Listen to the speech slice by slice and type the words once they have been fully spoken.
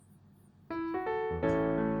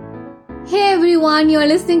Hey everyone, you're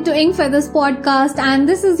listening to Ink Feathers podcast and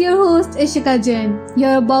this is your host Ishika Jain.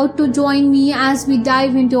 You're about to join me as we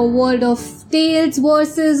dive into a world of tales,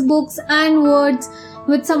 verses, books and words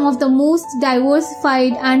with some of the most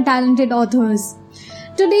diversified and talented authors.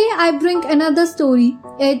 Today I bring another story.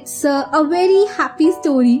 It's a very happy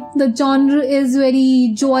story. The genre is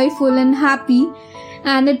very joyful and happy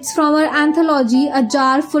and it's from our anthology A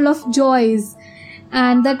Jar Full of Joys.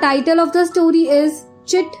 And the title of the story is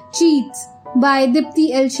Chit Cheats by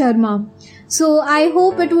Dipti L. Sharma. So I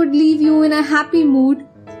hope it would leave you in a happy mood.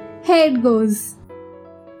 Here it goes.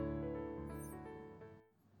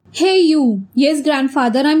 Hey you. Yes,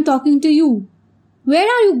 grandfather, I'm talking to you. Where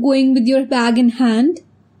are you going with your bag in hand?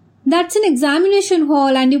 That's an examination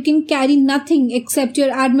hall and you can carry nothing except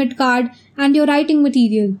your admit card and your writing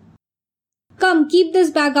material. Come, keep this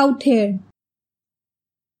bag out here.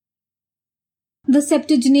 The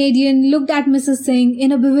septuagenarian looked at Mrs. Singh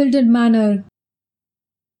in a bewildered manner.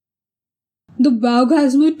 The bag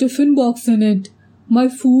has my tiffin box in it. My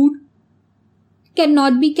food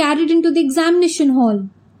cannot be carried into the examination hall.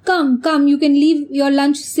 Come, you can leave your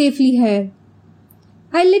lunch safely here.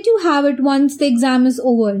 I'll let you have it once the exam is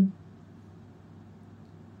over.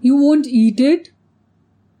 You won't eat it?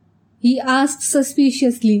 He asked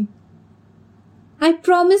suspiciously. I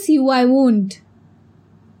promise you I won't.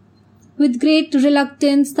 With great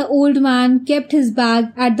reluctance, the old man kept his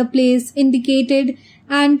bag at the place indicated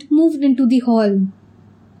and moved into the hall.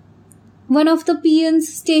 One of the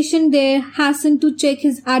peons stationed there hastened to check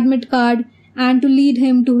his admit card and to lead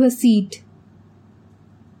him to his seat.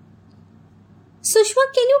 Sushma,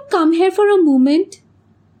 can you come here for a moment?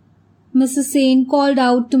 Mrs. Singh called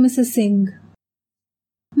out to Mrs. Singh.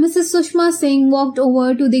 Mrs. Sushma Singh walked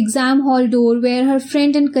over to the exam hall door where her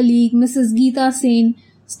friend and colleague Mrs. Geeta Sen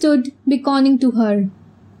stood beckoning to her.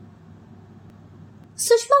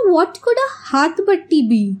 Sushma, what could a hath batti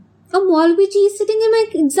be? A Maulviji sitting in my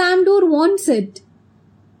exam door wants it.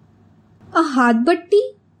 A hath batti?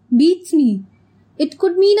 Beats me. It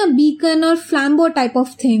could mean a beacon or flambeau type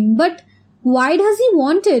of thing, but why does he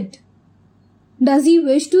want it? Does he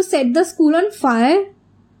wish to set the school on fire?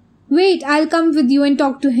 Wait, I'll come with you and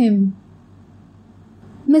talk to him.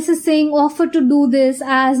 Mrs. Singh offered to do this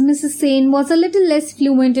as Mrs. Sen was a little less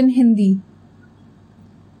fluent in Hindi.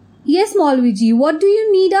 Yes, Maulviji, what do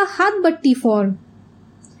you need a hath batti for?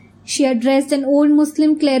 She addressed an old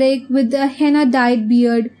Muslim cleric with a henna-dyed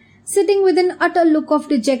beard, sitting with an utter look of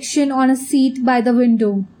dejection on a seat by the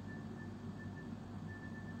window.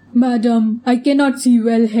 Madam, I cannot see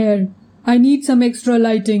well here. I need some extra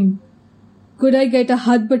lighting. Could I get a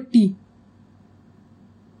hath batti?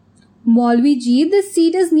 Maulviji, this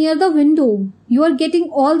seat is near the window. You are getting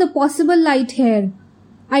all the possible light here.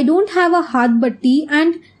 I don't have a hath batti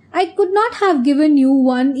and I could not have given you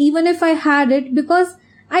one even if I had it because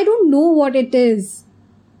I don't know what it is.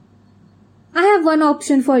 I have one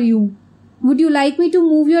option for you. Would you like me to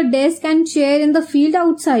move your desk and chair in the field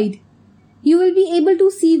outside? You will be able to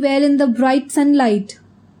see well in the bright sunlight.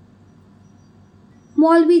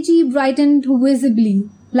 Maulviji brightened visibly,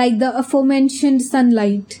 like the aforementioned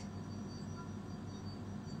sunlight.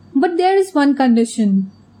 But there is one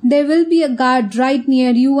condition. There will be a guard right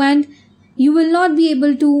near you and you will not be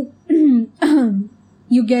able to...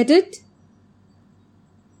 You get it?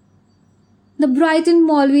 The brightened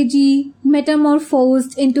Maulviji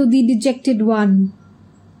metamorphosed into the dejected one.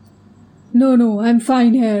 No, I'm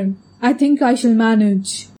fine here. I think I shall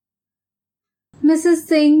manage. Mrs.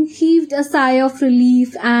 Singh heaved a sigh of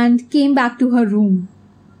relief and came back to her room.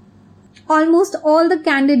 Almost all the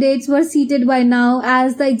candidates were seated by now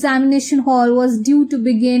as the examination hall was due to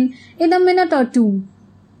begin in a minute or two.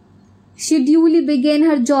 She duly began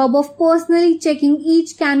her job of personally checking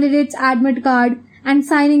each candidate's admit card and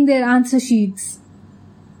signing their answer sheets.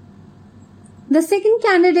 The second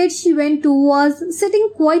candidate she went to was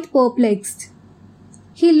sitting quite perplexed.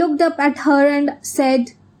 He looked up at her and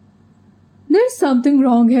said, There is something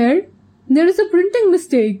wrong here. There is a printing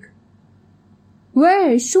mistake.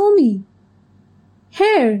 Where? Show me.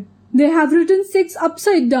 Here, they have written 6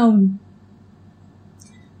 upside down.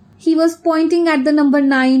 He was pointing at the number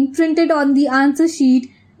 9 printed on the answer sheet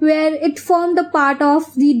where it formed a part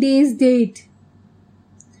of the day's date.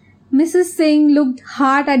 Mrs. Singh looked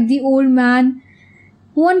hard at the old man,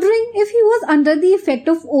 wondering if he was under the effect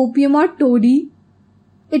of opium or toddy.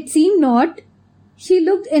 It seemed not. He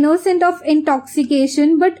looked innocent of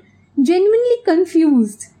intoxication but genuinely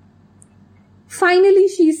confused. Finally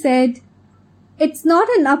she said, It's not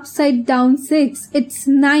an upside down 6, it's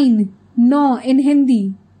 9, no in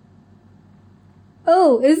Hindi.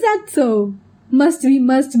 Oh, is that so? Must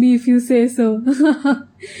be if you say so.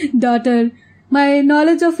 Daughter, my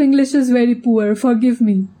knowledge of English is very poor. Forgive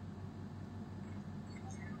me.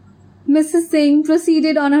 Mrs. Singh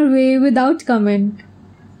proceeded on her way without comment.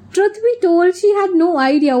 Truth be told, she had no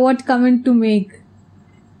idea what comment to make.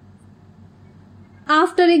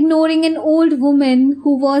 After ignoring an old woman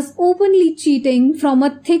who was openly cheating from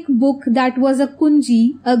a thick book that was a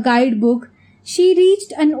kunji, a guidebook, she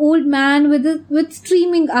reached an old man with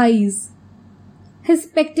streaming eyes. His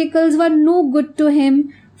spectacles were no good to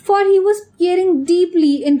him, for he was peering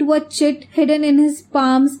deeply into a chit hidden in his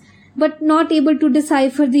palms, but not able to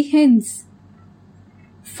decipher the hints.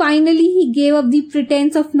 Finally, he gave up the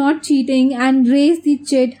pretense of not cheating and raised the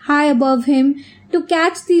chit high above him to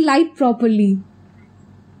catch the light properly.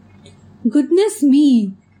 Goodness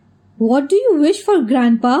me! What do you wish for,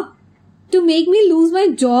 Grandpa? To make me lose my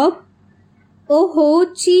job? Oh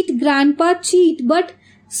ho, cheat, Grandpa, cheat, but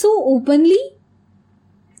so openly?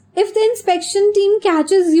 If the inspection team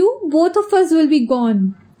catches you, both of us will be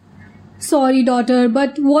gone. Sorry, daughter,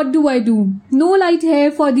 but what do I do? No light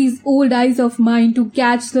hair for these old eyes of mine to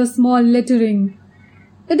catch the small lettering.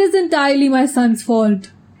 It is entirely my son's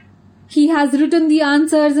fault. He has written the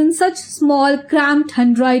answers in such small, cramped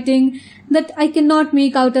handwriting that I cannot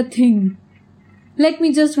make out a thing. Let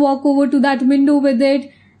me just walk over to that window with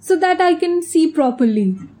it so that I can see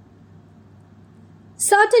properly.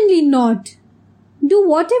 Certainly not. Do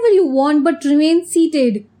whatever you want, but remain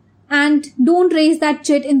seated, and don't raise that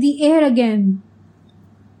chit in the air again.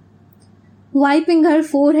 Wiping her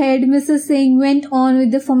forehead, Mrs. Singh went on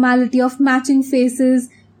with the formality of matching faces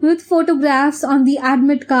with photographs on the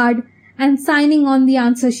admit card and signing on the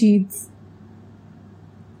answer sheets.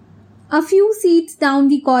 A few seats down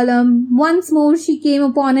the column, once more she came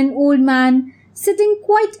upon an old man sitting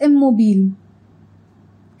quite immobile.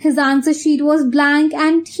 His answer sheet was blank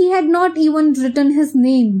and he had not even written his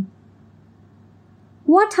name.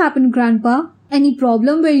 What happened, Grandpa? Any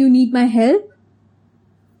problem where you need my help?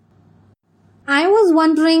 I was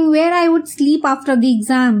wondering where I would sleep after the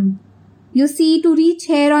exam. You see, to reach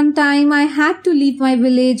here on time, I had to leave my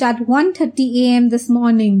village at 1:30 a.m. this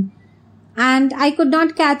morning, and I could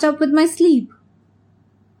not catch up with my sleep.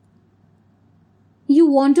 You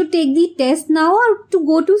want to take the test now or to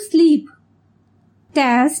go to sleep?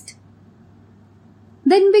 Test?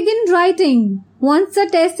 Then begin writing. Once the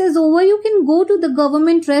test is over, you can go to the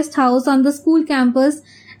government rest house on the school campus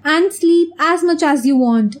and sleep as much as you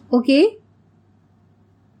want, okay?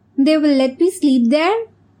 They will let me sleep there?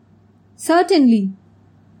 Certainly.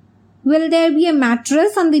 Will there be a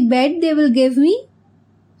mattress on the bed they will give me?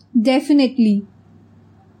 Definitely.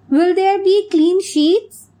 Will there be clean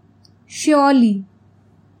sheets? Surely.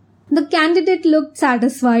 The candidate looked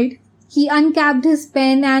satisfied. He uncapped his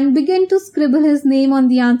pen and began to scribble his name on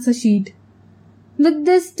the answer sheet. With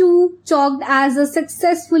this too chalked as a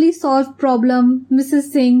successfully solved problem,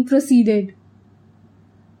 Mrs. Singh proceeded.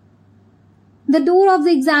 The door of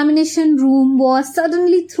the examination room was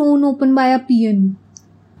suddenly thrown open by a peon.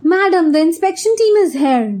 Madam, the inspection team is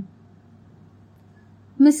here.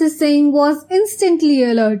 Mrs. Singh was instantly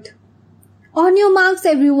alert. On your marks,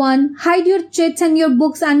 everyone. Hide your chits and your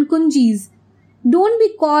books and kunjis. Don't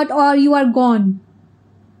be caught or you are gone.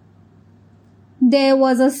 There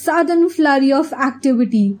was a sudden flurry of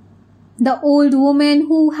activity. The old woman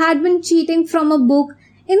who had been cheating from a book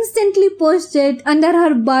instantly pushed it under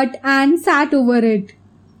her butt and sat over it.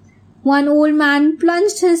 One old man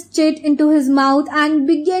plunged his chit into his mouth and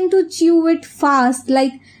began to chew it fast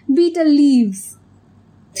like betel leaves.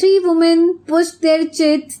 3 women pushed their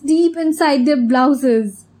chits deep inside their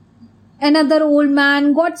blouses. Another old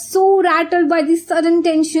man got so rattled by the sudden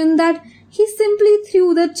tension that he simply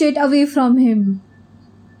threw the chit away from him.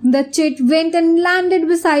 The chit went and landed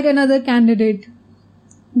beside another candidate.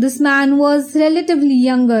 This man was relatively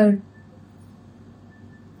younger.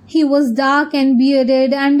 He was dark and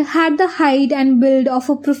bearded and had the height and build of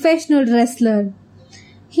a professional wrestler.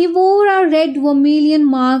 He wore a red vermilion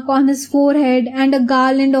mark on his forehead and a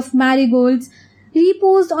garland of marigolds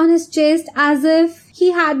reposed on his chest as if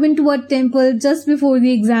he had been to a temple just before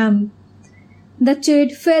the exam. The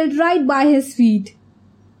chit fell right by his feet.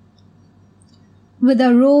 With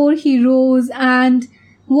a roar, he rose and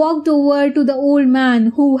walked over to the old man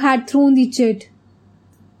who had thrown the chit.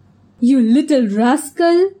 You little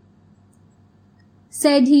rascal,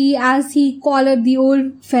 said he as he collared the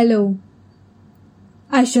old fellow.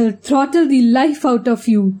 I shall throttle the life out of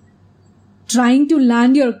you. Trying to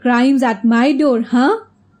land your crimes at my door, huh?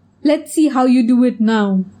 Let's see how you do it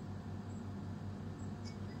now.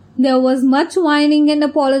 There was much whining and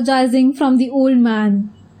apologizing from the old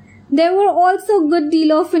man. There were also a good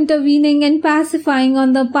deal of intervening and pacifying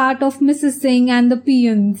on the part of Mrs. Singh and the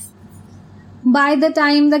peons. By the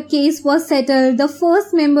time the case was settled, the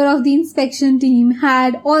first member of the inspection team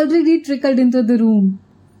had already trickled into the room.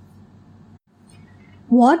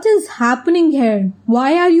 "What is happening here? Why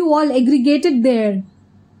are you all aggregated there?"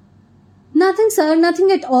 "Nothing, sir,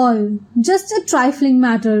 nothing at all. Just a trifling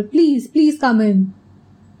matter. Please come in."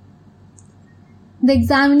 The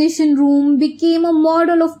examination room became a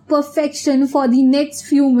model of perfection for the next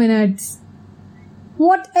few minutes.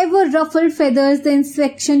 Whatever ruffled feathers the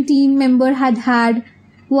inspection team member had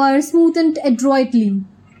were smoothed adroitly.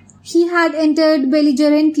 He had entered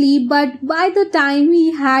belligerently, but by the time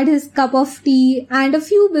he had his cup of tea and a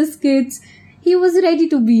few biscuits, he was ready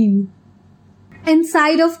to beam.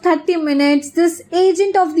 Inside of 30 minutes, this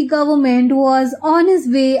agent of the government was on his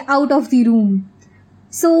way out of the room.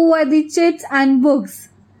 So were the chits and books,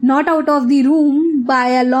 not out of the room by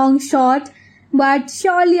a long shot, but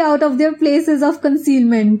surely out of their places of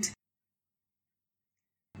concealment.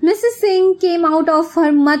 Mrs. Singh came out of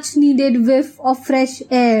her much-needed whiff of fresh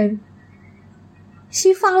air.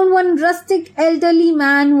 She found one rustic elderly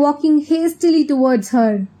man walking hastily towards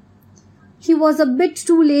her. He was a bit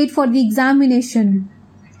too late for the examination.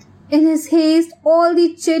 In his haste, all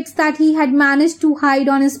the chits that he had managed to hide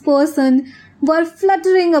on his person were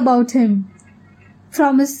fluttering about him.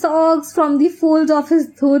 From his socks, from the folds of his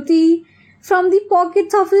dhoti, from the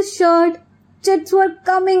pockets of his shirt, chits were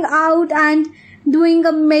coming out and doing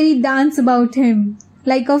a merry dance about him,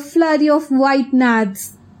 like a flurry of white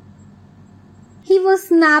gnats. He was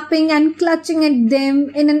snapping and clutching at them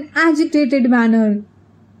in an agitated manner.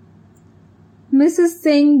 Mrs.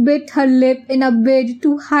 Singh bit her lip in a bid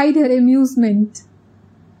to hide her amusement.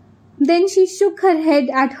 Then she shook her head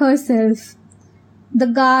at herself. The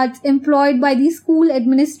guards employed by the school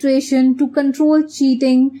administration to control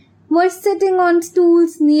cheating were sitting on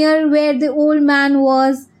stools near where the old man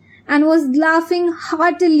was and was laughing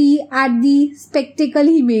heartily at the spectacle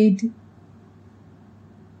he made.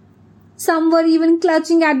 Some were even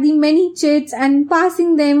clutching at the many chits and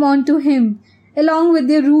passing them on to him, along with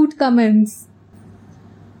their rude comments.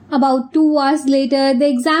 About 2 hours later, the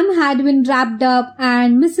exam had been wrapped up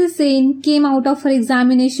and Mrs. Singh came out of her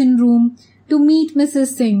examination room to meet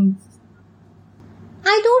Mrs. Singh.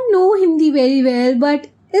 "I don't know Hindi very well, but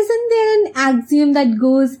isn't there an axiom that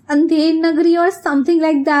goes Andher Nagari or something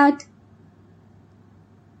like that?"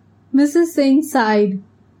 Mrs. Singh sighed.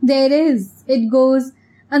 "There is. It goes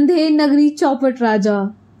Andher Nagari Chaupat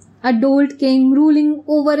Raja, a dolt king ruling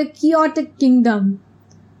over a chaotic kingdom.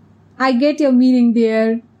 I get your meaning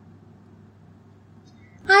there.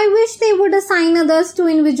 I wish they would assign others to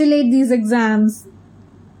invigilate these exams."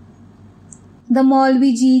 The Maulvi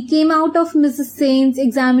ji came out of Mrs. Singh's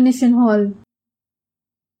examination hall.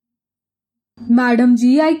 "Madam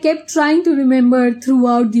ji, I kept trying to remember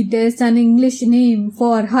throughout the test an English name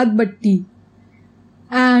for Hadbatti,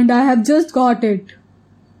 and I have just got it.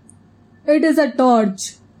 It is a torch.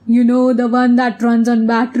 You know, the one that runs on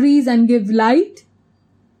batteries and gives light?"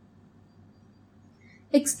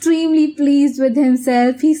 Extremely pleased with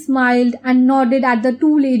himself, he smiled and nodded at the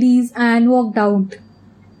two ladies and walked out.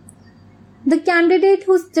 The candidate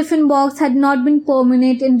whose tiffin box had not been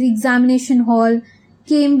permanent in the examination hall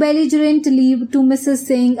came belligerently to Mrs.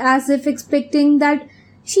 Singh as if expecting that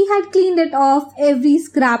she had cleaned it off every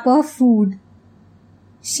scrap of food.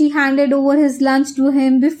 She handed over his lunch to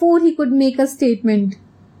him before he could make a statement.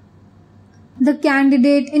 The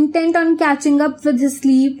candidate, intent on catching up with his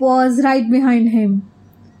sleep, was right behind him.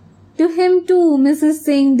 To him too, Mrs.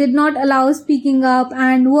 Singh did not allow speaking up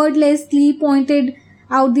and wordlessly pointed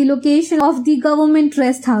out the location of the government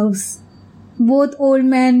rest house. Both old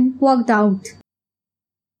men walked out.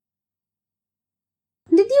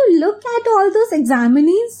 "Did you look at all those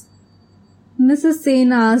examinees?" Mrs.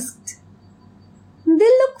 Singh asked.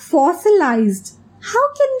 "They look fossilized. How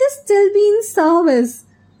can they still be in service?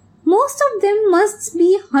 Most of them must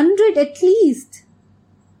be 100 at least."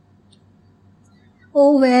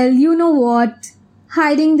 "Oh well, you know what?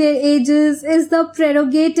 Hiding their ages is the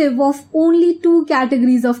prerogative of only 2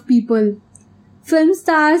 categories of people: film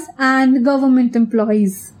stars and government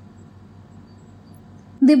employees."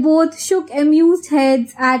 They both shook amused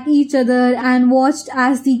heads at each other and watched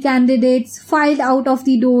as the candidates filed out of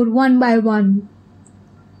the door one by one.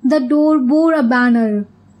 The door bore a banner.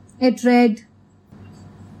 It read,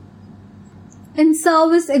 "In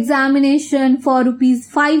service examination for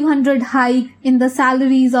 ₹500 hike in the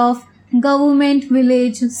salaries of government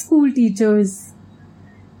village school teachers."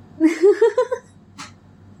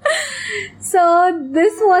 So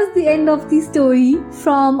this was the end of the story.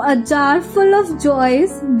 From a jar full of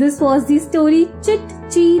joys, this was the story Chit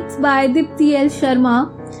Cheats by Dipti L. Sharma.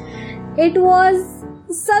 It was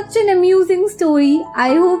such an amusing story.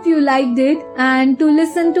 I hope you liked it. And to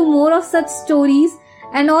listen to more of such stories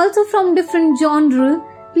and also from different genre,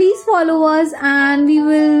 please follow us and we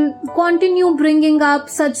will continue bringing up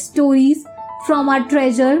such stories from our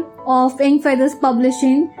treasure of Ink Feathers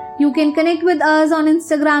Publishing. You can connect with us on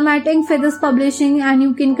Instagram at Ink Feathers Publishing, and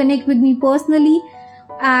you can connect with me personally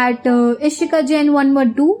at Ishika Jain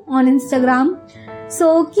 112 on Instagram.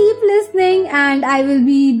 So keep listening and I will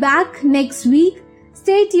be back next week.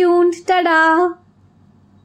 Stay tuned. Tada!